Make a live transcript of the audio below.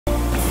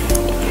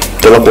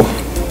Delabo.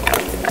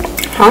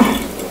 Huh?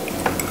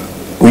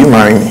 Will you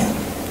marry me?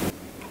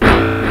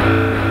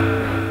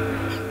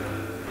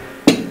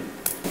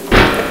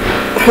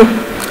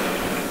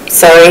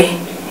 Sorry?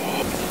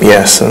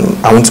 Yes,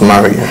 I want to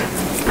marry you.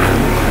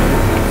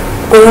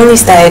 We only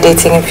started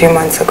dating a few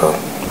months ago.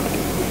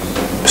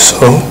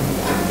 So?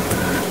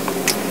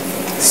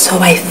 So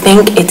I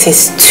think it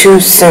is too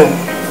soon.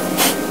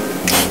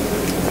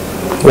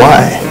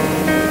 Why?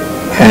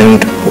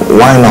 And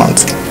why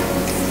not?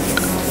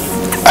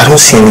 I don't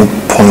see any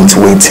point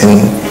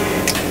waiting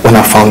when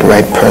I found the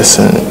right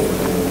person.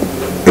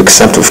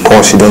 Except, of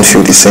course, you don't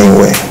feel the same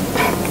way.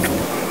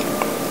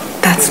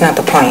 That's not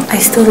the point. I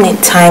still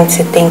need time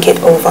to think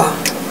it over.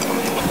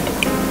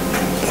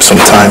 Some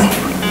time?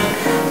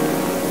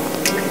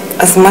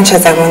 As much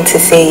as I want to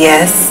say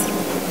yes,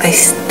 I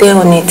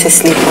still need to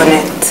sleep on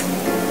it.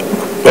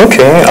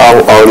 Okay,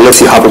 I'll let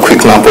you have a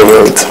quick nap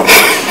over it.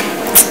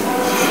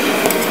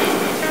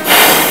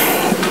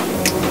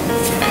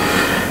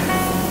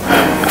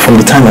 From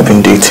the time I've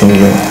been dating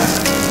you,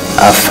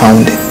 I've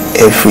found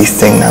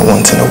everything I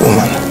want in a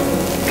woman.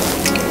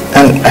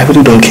 And I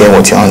really don't care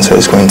what your answer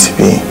is going to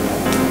be,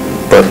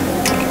 but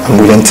I'm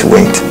willing to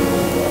wait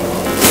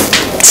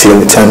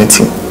till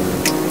eternity.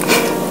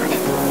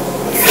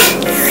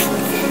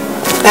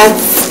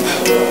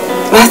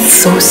 That's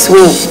so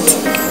sweet.